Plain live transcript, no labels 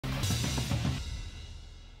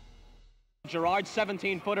Gerard's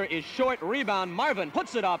 17-footer is short. Rebound. Marvin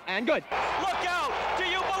puts it up and good. Look out! Do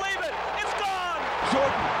you believe it? It's gone!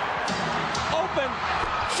 Jordan. Open.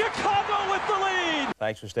 Chicago with the lead.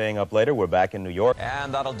 Thanks for staying up later. We're back in New York.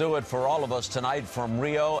 And that'll do it for all of us tonight from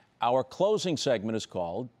Rio. Our closing segment is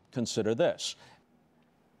called Consider This.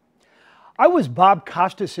 I was Bob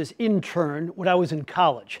Costas' intern when I was in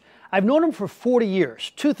college. I've known him for 40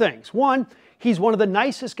 years. Two things. One, he's one of the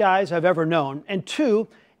nicest guys I've ever known. And two,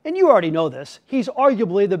 and you already know this, he's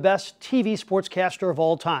arguably the best TV sportscaster of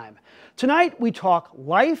all time. Tonight, we talk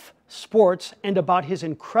life, sports, and about his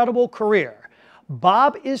incredible career.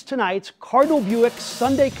 Bob is tonight's Cardinal Buick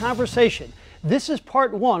Sunday Conversation. This is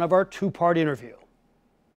part one of our two-part interview.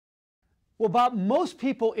 Well, Bob, most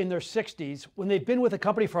people in their 60s, when they've been with a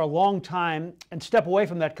company for a long time and step away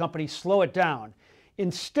from that company, slow it down.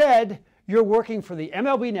 Instead, you're working for the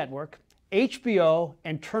MLB Network, HBO,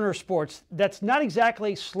 and Turner Sports. That's not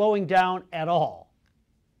exactly slowing down at all.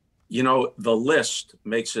 You know, the list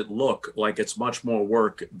makes it look like it's much more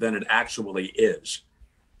work than it actually is.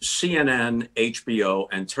 CNN, HBO,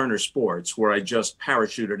 and Turner Sports, where I just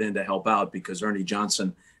parachuted in to help out because Ernie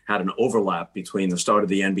Johnson had an overlap between the start of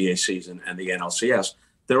the NBA season and the NLCS.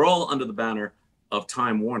 They're all under the banner of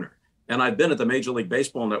Time Warner. And I've been at the Major League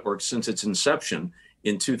Baseball Network since its inception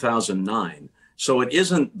in 2009. So it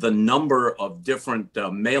isn't the number of different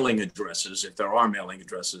mailing addresses, if there are mailing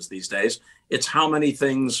addresses these days. It's how many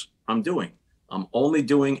things I'm doing. I'm only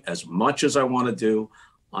doing as much as I want to do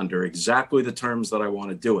under exactly the terms that I want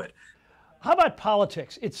to do it. How about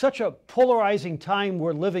politics? It's such a polarizing time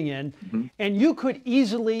we're living in, and you could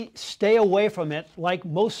easily stay away from it like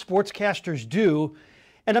most sportscasters do.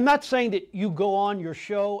 And I'm not saying that you go on your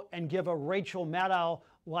show and give a Rachel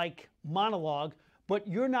Maddow-like monologue, but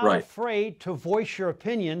you're not afraid to voice your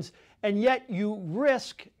opinions, and yet you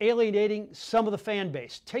risk alienating some of the fan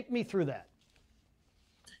base. Take me through that.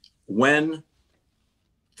 When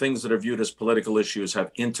things that are viewed as political issues have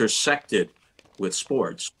intersected with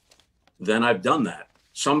sports, then I've done that.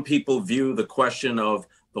 Some people view the question of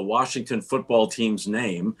the Washington football team's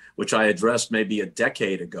name, which I addressed maybe a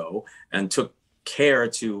decade ago and took care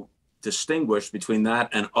to distinguish between that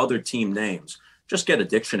and other team names. Just get a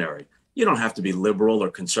dictionary. You don't have to be liberal or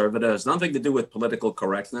conservative. It has nothing to do with political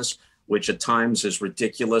correctness, which at times is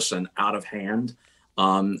ridiculous and out of hand.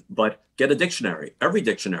 But get a dictionary. Every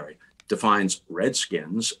dictionary defines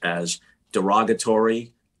Redskins as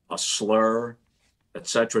derogatory, a slur, et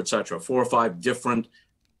cetera, 4 or 5 different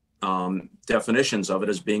definitions of it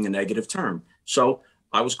as being a negative term. So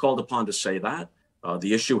I was called upon to say that.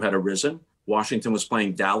 The issue had arisen. Washington was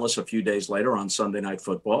playing Dallas a few days later on Sunday Night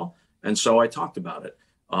Football, and so I talked about it.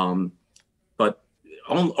 But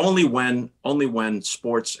only when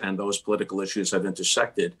sports and those political issues have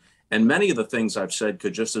intersected. And many of the things I've said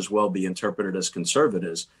could just as well be interpreted as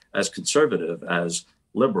conservative as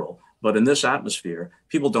liberal. But in this atmosphere,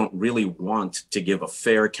 people don't really want to give a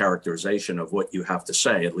fair characterization of what you have to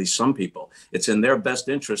say, at least some people. It's in their best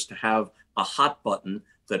interest to have a hot button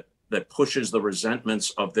that pushes the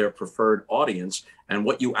resentments of their preferred audience. And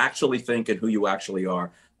what you actually think and who you actually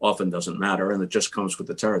are often doesn't matter. And it just comes with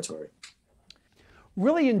the territory.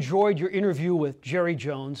 Really enjoyed your interview with Jerry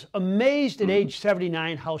Jones. Amazed at age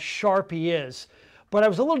 79 how sharp he is. But I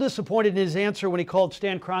was a little disappointed in his answer when he called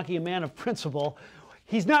Stan Kroenke a man of principle.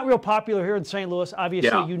 He's not real popular here in St. Louis.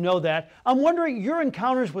 Obviously, you know that. I'm wondering your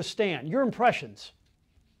encounters with Stan, your impressions.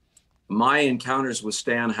 My encounters with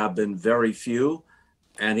Stan have been very few,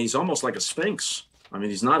 and he's almost like a sphinx. I mean,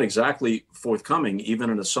 he's not exactly forthcoming, even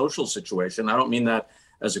in a social situation. I don't mean that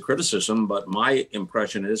as a criticism, but my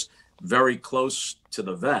impression is very close to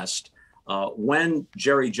the vest. When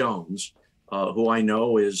Jerry Jones, who I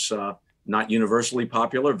know is not universally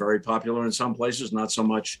popular, very popular in some places, not so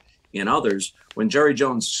much in others, when Jerry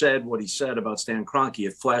Jones said what he said about Stan Kroenke,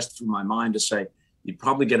 it flashed through my mind to say, you'd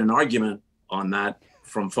probably get an argument on that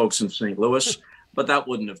from folks in St. Louis, but that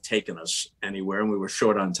wouldn't have taken us anywhere, and we were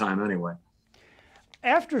short on time anyway.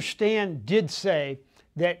 After Stan did say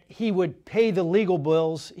that he would pay the legal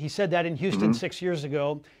bills, he said that in Houston 6 years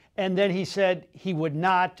ago, and then he said he would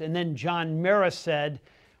not, and then John Mara said,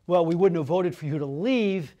 well, we wouldn't have voted for you to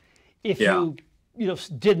leave if you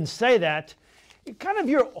didn't say that. Kind of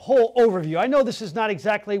your whole overview. I know this is not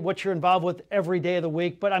exactly what you're involved with every day of the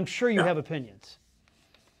week, but I'm sure you have opinions.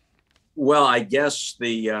 Well, I guess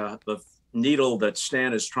the needle that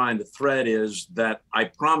Stan is trying to thread is that I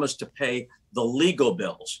promised to pay the legal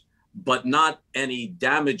bills, but not any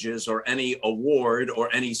damages or any award or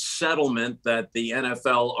any settlement that the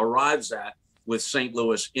NFL arrives at with St.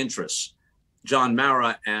 Louis interests. John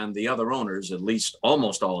Mara and the other owners, at least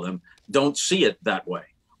almost all of them, don't see it that way.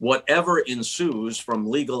 whatever ensues from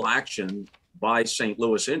legal action by St.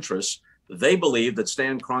 Louis interests, they believe that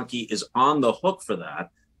Stan Kroenke is on the hook for that.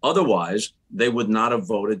 Otherwise, they would not have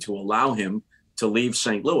voted to allow him to leave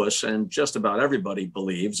St. Louis. And just about everybody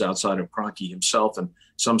believes, outside of Kroenke himself and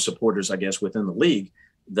some supporters, I guess, within the league,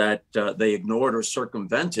 that they ignored or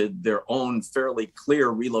circumvented their own fairly clear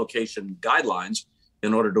relocation guidelines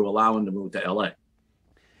in order to allow him to move to LA.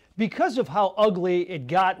 Because of how ugly it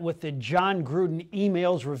got with the John Gruden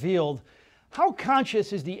emails revealed, how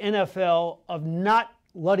conscious is the NFL of not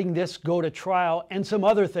letting this go to trial and some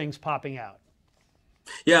other things popping out?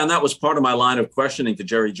 Yeah, and that was part of my line of questioning to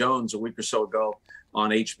Jerry Jones a week or so ago on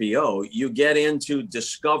HBO. You get into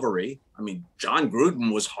discovery. I mean, John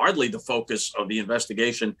Gruden was hardly the focus of the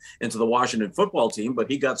investigation into the Washington football team,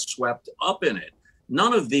 but he got swept up in it.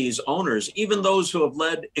 None of these owners, even those who have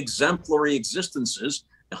led exemplary existences,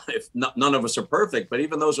 if none of us are perfect, but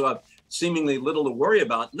even those who have seemingly little to worry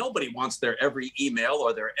about, nobody wants their every email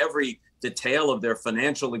or their every detail of their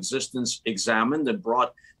financial existence examined and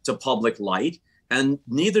brought to public light. And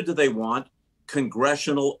neither do they want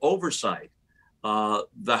congressional oversight.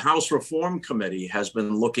 The House Reform Committee has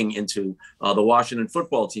been looking into the Washington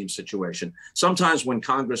football team situation. Sometimes when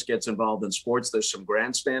Congress gets involved in sports, there's some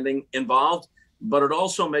grandstanding involved, but it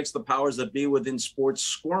also makes the powers that be within sports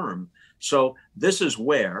squirm. So this is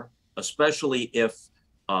where, especially if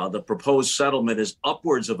the proposed settlement is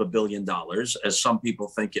upwards of $1 billion, as some people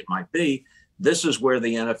think it might be, this is where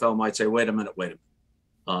the NFL might say, wait a minute.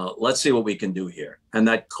 Let's see what we can do here. And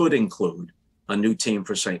that could include a new team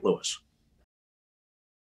for St. Louis.